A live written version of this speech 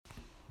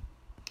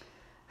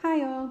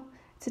Hi all,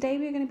 today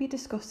we are going to be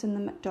discussing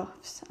the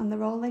Macduffs and the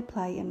role they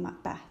play in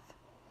Macbeth.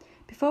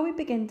 Before we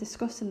begin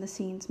discussing the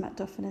scenes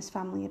Macduff and his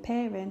family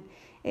appear in,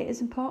 it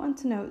is important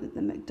to note that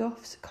the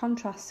Macduffs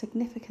contrast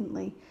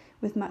significantly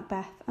with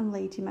Macbeth and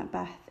Lady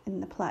Macbeth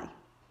in the play.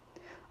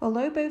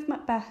 Although both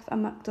Macbeth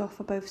and Macduff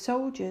are both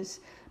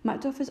soldiers,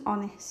 Macduff is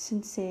honest,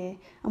 sincere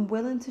and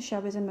willing to show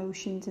his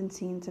emotions in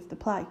scenes of the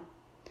play,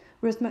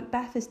 whereas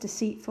Macbeth is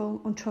deceitful,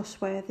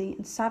 untrustworthy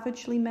and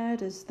savagely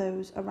murders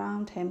those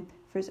around him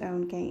for his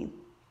own gain.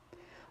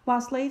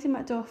 Whilst Lady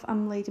Macduff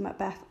and Lady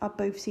Macbeth are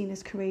both seen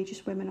as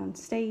courageous women on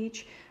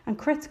stage and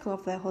critical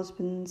of their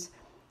husbands,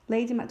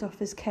 Lady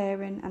Macduff is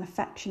caring and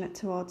affectionate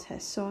towards her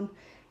son,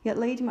 yet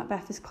Lady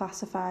Macbeth is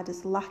classified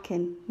as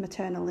lacking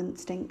maternal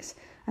instincts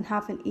and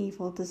having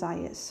evil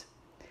desires.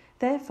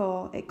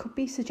 Therefore, it could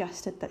be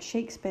suggested that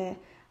Shakespeare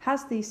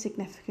has these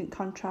significant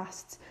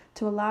contrasts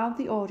to allow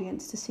the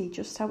audience to see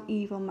just how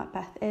evil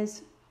Macbeth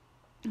is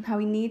and how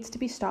he needs to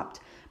be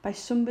stopped by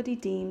somebody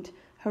deemed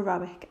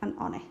heroic and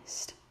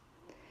honest.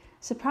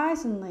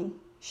 Surprisingly,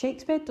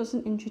 Shakespeare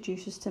doesn't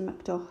introduce us to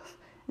Macduff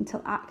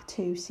until Act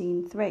 2,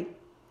 Scene 3.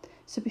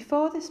 So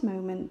before this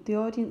moment, the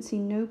audience see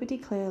nobody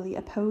clearly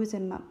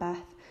opposing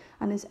Macbeth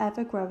and his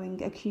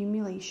ever-growing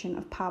accumulation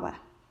of power.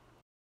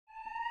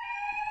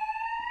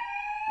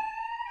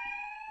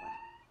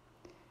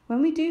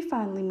 When we do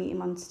finally meet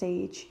him on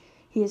stage,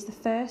 he is the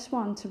first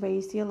one to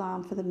raise the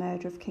alarm for the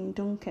murder of King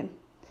Duncan,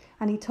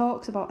 and he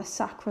talks about a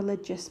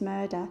sacrilegious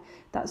murder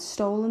that's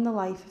stolen the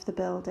life of the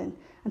building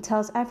and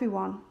tells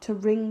everyone to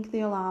ring the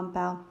alarm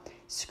bell,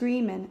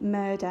 screaming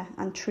murder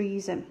and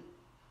treason.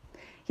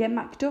 Yet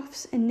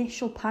Macduff's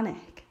initial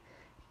panic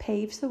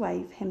paves the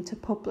way for him to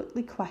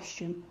publicly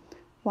question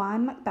why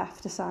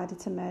Macbeth decided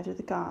to murder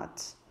the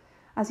guards,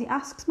 as he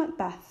asks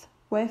Macbeth,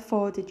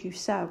 "Wherefore did you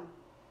so?"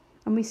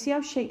 And we see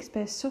how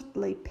Shakespeare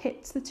subtly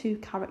pits the two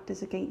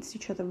characters against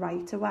each other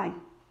right away,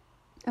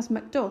 as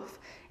Macduff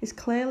is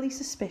clearly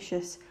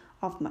suspicious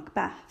of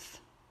Macbeth.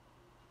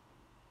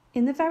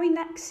 In the very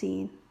next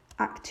scene,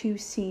 Act 2,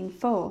 Scene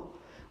 4,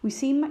 we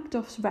see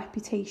Macduff's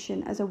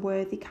reputation as a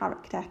worthy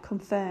character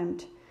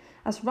confirmed.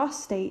 As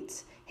Ross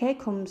states, here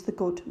comes the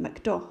good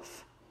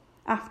Macduff,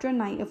 after a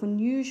night of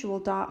unusual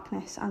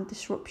darkness and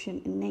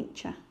disruption in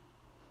nature.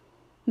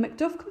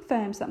 Macduff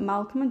confirms that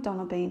Malcolm and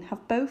Donalbain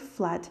have both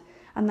fled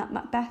and that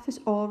Macbeth is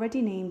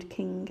already named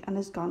king and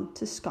has gone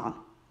to Scone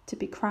to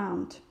be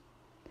crowned.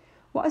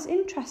 What is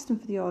interesting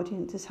for the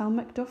audience is how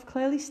Macduff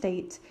clearly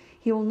states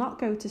he will not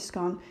go to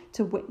Scone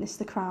to witness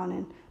the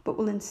crowning, but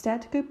will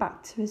instead go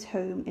back to his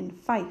home in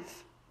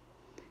Fife.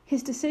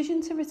 His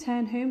decision to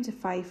return home to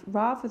Fife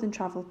rather than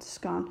travel to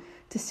Scone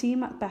to see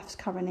Macbeth's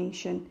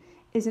coronation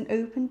is an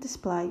open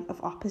display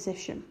of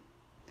opposition.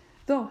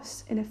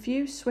 Thus, in a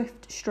few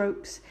swift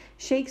strokes,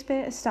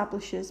 Shakespeare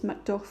establishes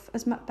Macduff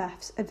as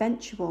Macbeth's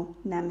eventual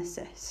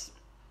nemesis.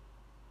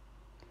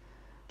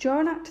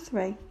 During Act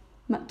 3,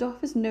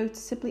 Macduff is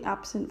noticeably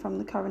absent from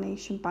the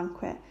coronation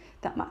banquet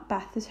that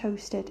Macbeth has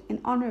hosted in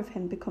honour of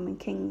him becoming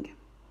king.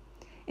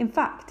 In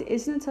fact, it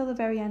isn't until the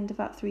very end of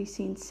Act 3,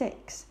 Scene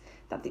 6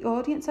 that the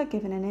audience are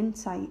given an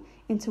insight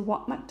into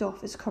what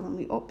Macduff is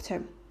currently up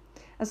to,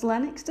 as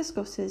Lennox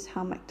discusses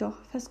how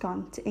Macduff has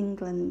gone to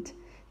England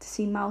to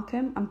see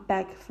Malcolm and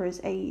beg for his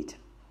aid,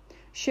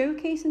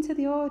 showcasing to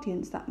the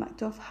audience that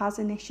Macduff has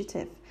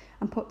initiative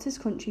and puts his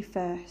country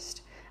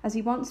first, as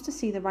he wants to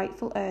see the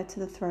rightful heir to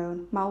the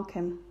throne,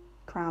 Malcolm,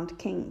 crowned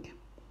king.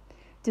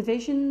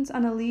 Divisions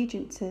and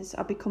allegiances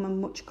are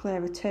becoming much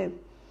clearer too,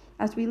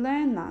 as we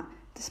learn that,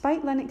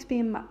 despite Lennox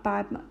being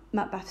by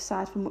Macbeth's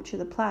side for much of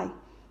the play,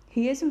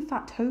 he is in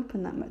fact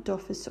hoping that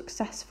Macduff is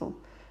successful,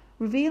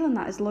 revealing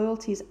that his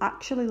loyalties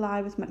actually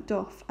lie with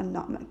Macduff and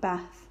not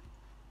Macbeth.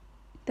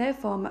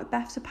 Therefore,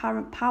 Macbeth's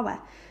apparent power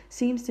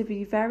seems to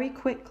be very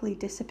quickly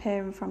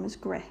disappearing from his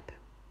grip.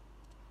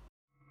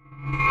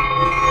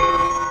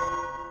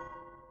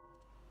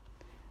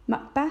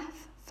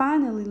 Macbeth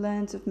finally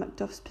learns of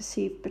Macduff's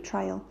perceived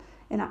betrayal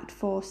in Act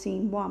 4,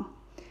 Scene 1,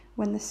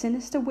 when the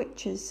sinister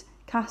witches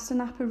cast an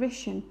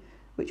apparition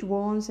which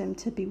warns him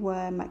to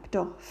beware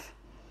Macduff,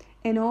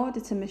 in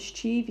order to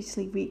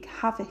mischievously wreak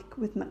havoc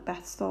with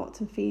Macbeth's thoughts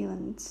and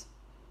feelings.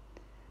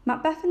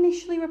 Macbeth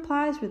initially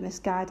replies with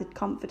misguided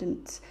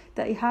confidence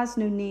that he has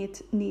no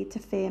need to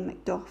fear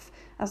Macduff,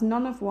 as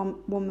none of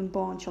woman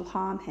born shall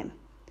harm him.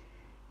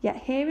 Yet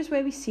here is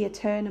where we see a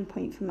turning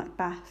point for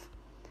Macbeth,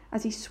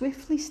 as he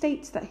swiftly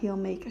states that he'll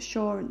make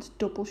assurance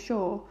double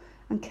sure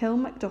and kill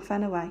Macduff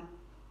anyway.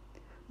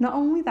 Not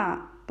only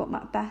that, but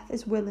Macbeth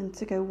is willing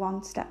to go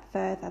one step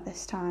further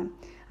this time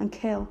and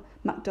kill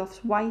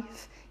Macduff's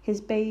wife,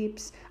 his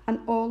babes, and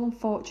all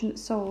unfortunate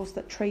souls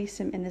that trace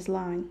him in his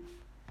line,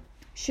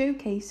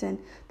 showcasing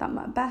that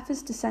Macbeth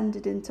has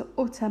descended into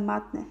utter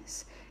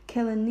madness,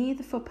 killing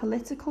neither for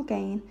political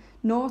gain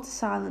nor to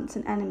silence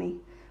an enemy,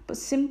 but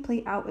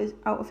simply out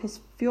of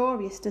his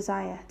furious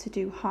desire to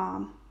do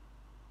harm.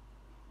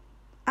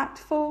 Act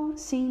 4,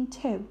 Scene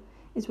 2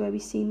 is where we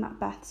see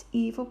Macbeth's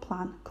evil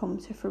plan come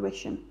to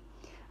fruition,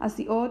 as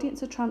the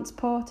audience are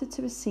transported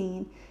to a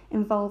scene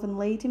involving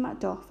Lady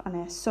Macduff and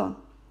her son,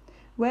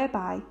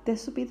 whereby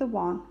this will be the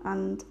one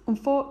and,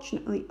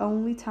 unfortunately,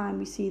 only time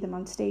we see them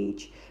on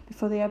stage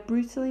before they are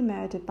brutally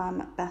murdered by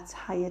Macbeth's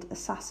hired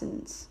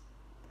assassins.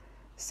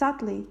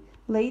 Sadly,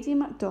 Lady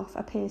Macduff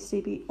appears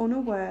to be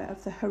unaware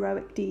of the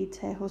heroic deeds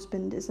her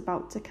husband is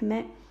about to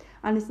commit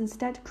and is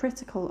instead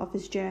critical of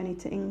his journey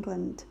to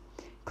England,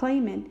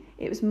 claiming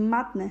it was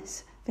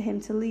madness for him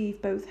to leave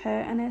both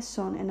her and her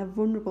son in a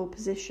vulnerable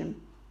position.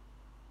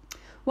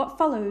 What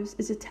follows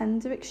is a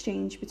tender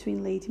exchange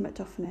between Lady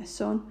Macduff and her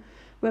son,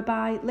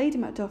 whereby Lady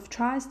Macduff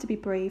tries to be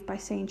brave by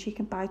saying she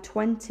can buy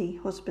 20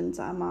 husbands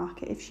at a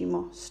market if she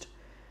must,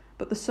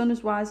 but the son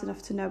is wise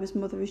enough to know his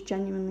mother is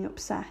genuinely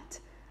upset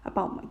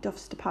about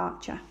Macduff's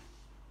departure.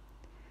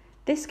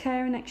 This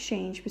caring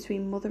exchange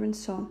between mother and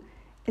son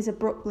is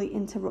abruptly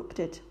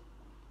interrupted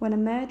when a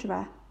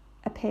murderer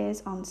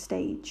appears on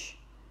stage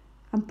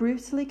and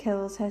brutally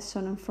kills her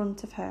son in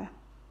front of her,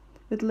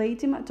 with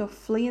Lady Macduff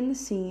fleeing the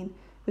scene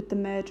with the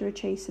murderer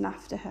chasing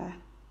after her.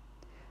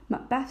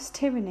 Macbeth's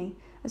tyranny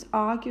has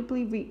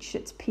arguably reached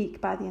its peak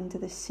by the end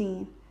of this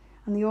scene,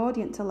 and the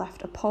audience are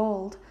left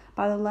appalled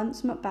by the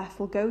lengths Macbeth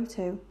will go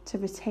to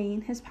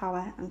retain his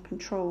power and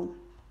control.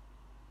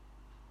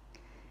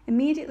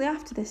 Immediately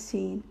after this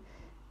scene,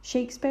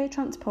 Shakespeare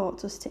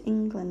transports us to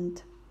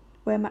England,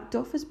 where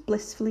Macduff is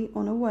blissfully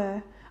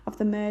unaware of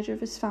the murder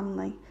of his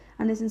family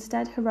and is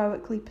instead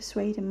heroically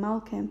persuading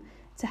Malcolm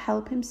to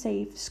help him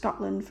save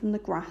Scotland from the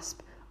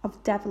grasp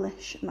of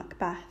devilish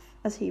Macbeth,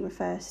 as he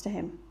refers to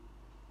him.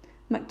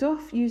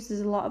 Macduff uses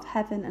a lot of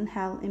heaven and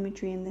hell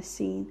imagery in this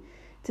scene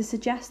to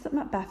suggest that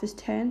Macbeth has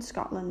turned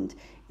Scotland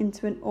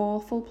into an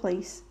awful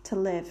place to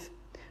live,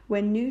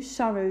 where new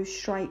sorrows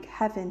strike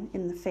heaven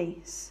in the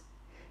face,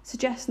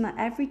 suggesting that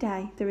every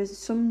day there is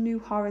some new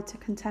horror to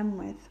contend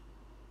with.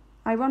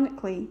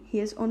 Ironically, he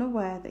is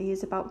unaware that he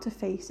is about to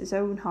face his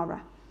own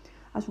horror,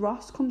 as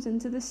Ross comes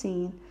into the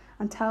scene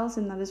and tells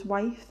him that his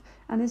wife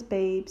and his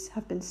babes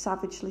have been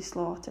savagely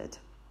slaughtered.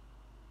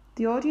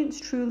 The audience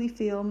truly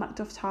feel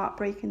Macduff's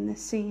heartbreak in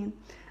this scene,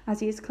 as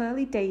he is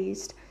clearly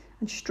dazed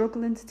and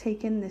struggling to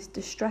take in this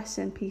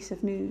distressing piece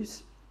of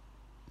news,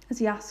 as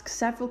he asks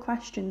several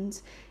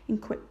questions in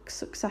quick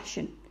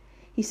succession.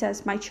 He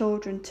says, "My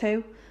children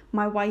too,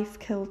 my wife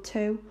killed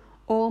too,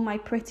 all my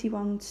pretty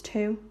ones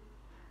too,"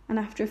 and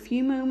after a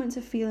few moments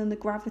of feeling the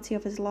gravity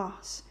of his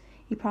loss,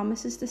 he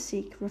promises to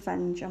seek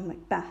revenge on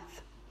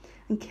Macbeth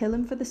and kill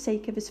him for the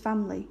sake of his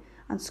family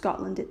and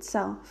Scotland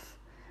itself,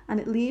 and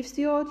it leaves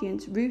the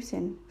audience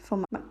rooting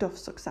for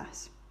Macduff's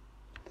success.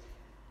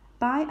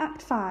 By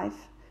Act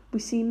 5, we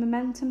see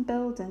momentum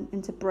building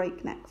into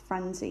breakneck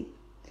frenzy,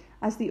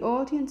 as the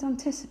audience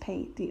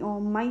anticipate the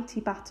almighty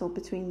battle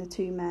between the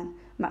two men,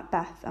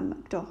 Macbeth and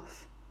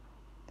Macduff.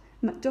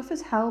 Macduff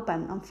is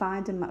hell-bent on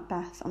finding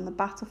Macbeth on the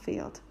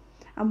battlefield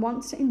and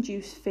wants to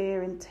induce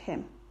fear into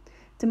him,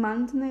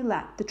 demanding they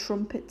let the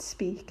trumpet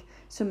speak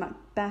so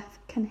Macbeth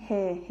can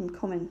hear him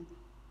coming.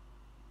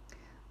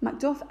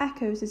 Macduff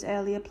echoes his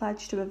earlier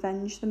pledge to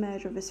avenge the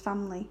murder of his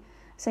family,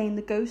 saying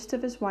the ghost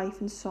of his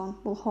wife and son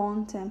will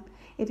haunt him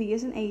if he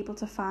isn't able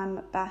to find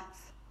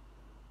Macbeth.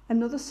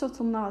 Another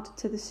subtle nod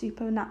to the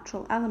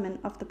supernatural element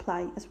of the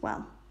play as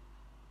well.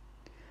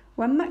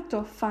 When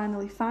Macduff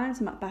finally finds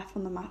Macbeth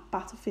on the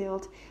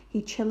battlefield,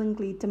 he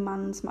chillingly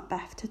demands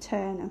Macbeth to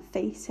turn and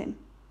face him.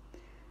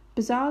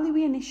 Bizarrely,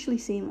 we initially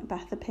see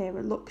Macbeth appear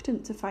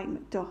reluctant to fight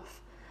Macduff,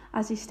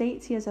 as he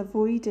states he has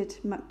avoided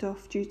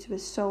Macduff due to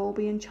his soul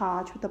being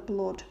charged with the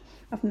blood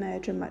of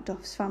murdering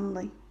Macduff's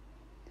family.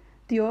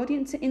 The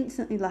audience are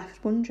instantly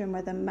left wondering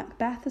whether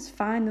Macbeth has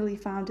finally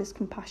found his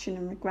compassion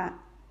and regret.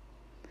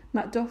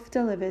 Macduff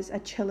delivers a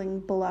chilling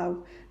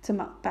blow to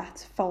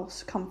Macbeth's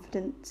false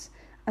confidence,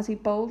 as he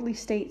boldly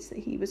states that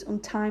he was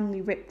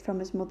untimely ripped from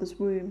his mother's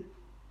womb,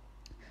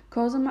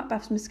 causing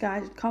Macbeth's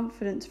misguided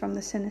confidence from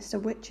the sinister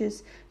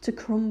witches to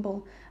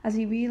crumble as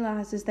he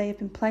realises they have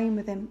been playing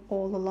with him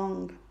all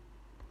along.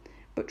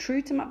 But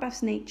true to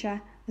Macbeth's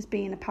nature as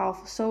being a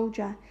powerful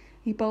soldier,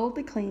 he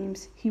boldly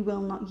claims he will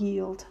not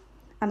yield,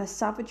 and a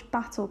savage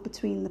battle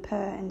between the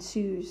pair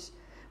ensues,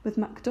 with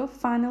Macduff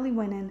finally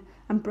winning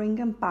and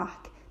bringing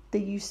back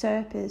the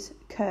usurper's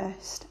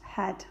cursed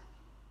head.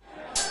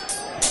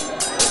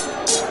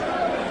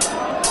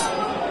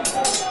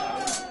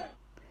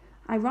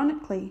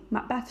 Ironically,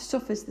 Macbeth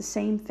suffers the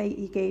same fate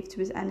he gave to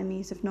his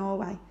enemies of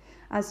Norway,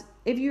 as,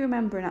 if you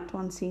remember in Act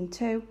 1 Scene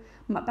 2,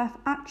 Macbeth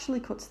actually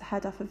cuts the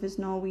head off of his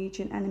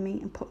Norwegian enemy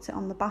and puts it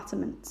on the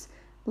battlements,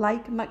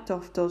 like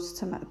Macduff does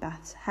to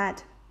Macbeth's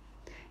head.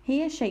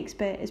 Here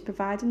Shakespeare is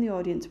providing the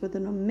audience with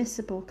an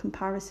unmissable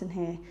comparison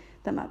here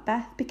that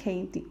Macbeth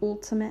became the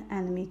ultimate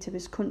enemy to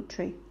his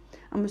country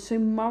and was so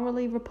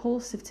morally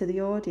repulsive to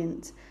the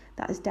audience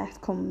that his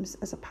death comes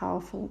as a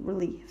powerful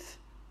relief.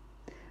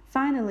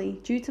 Finally,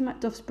 due to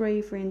Macduff's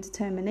bravery and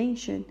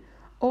determination,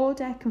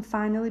 order can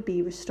finally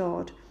be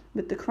restored,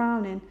 with the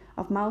crowning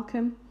of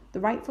Malcolm, the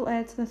rightful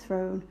heir to the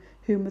throne,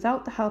 whom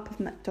without the help of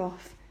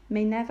Macduff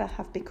may never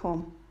have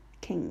become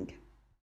king.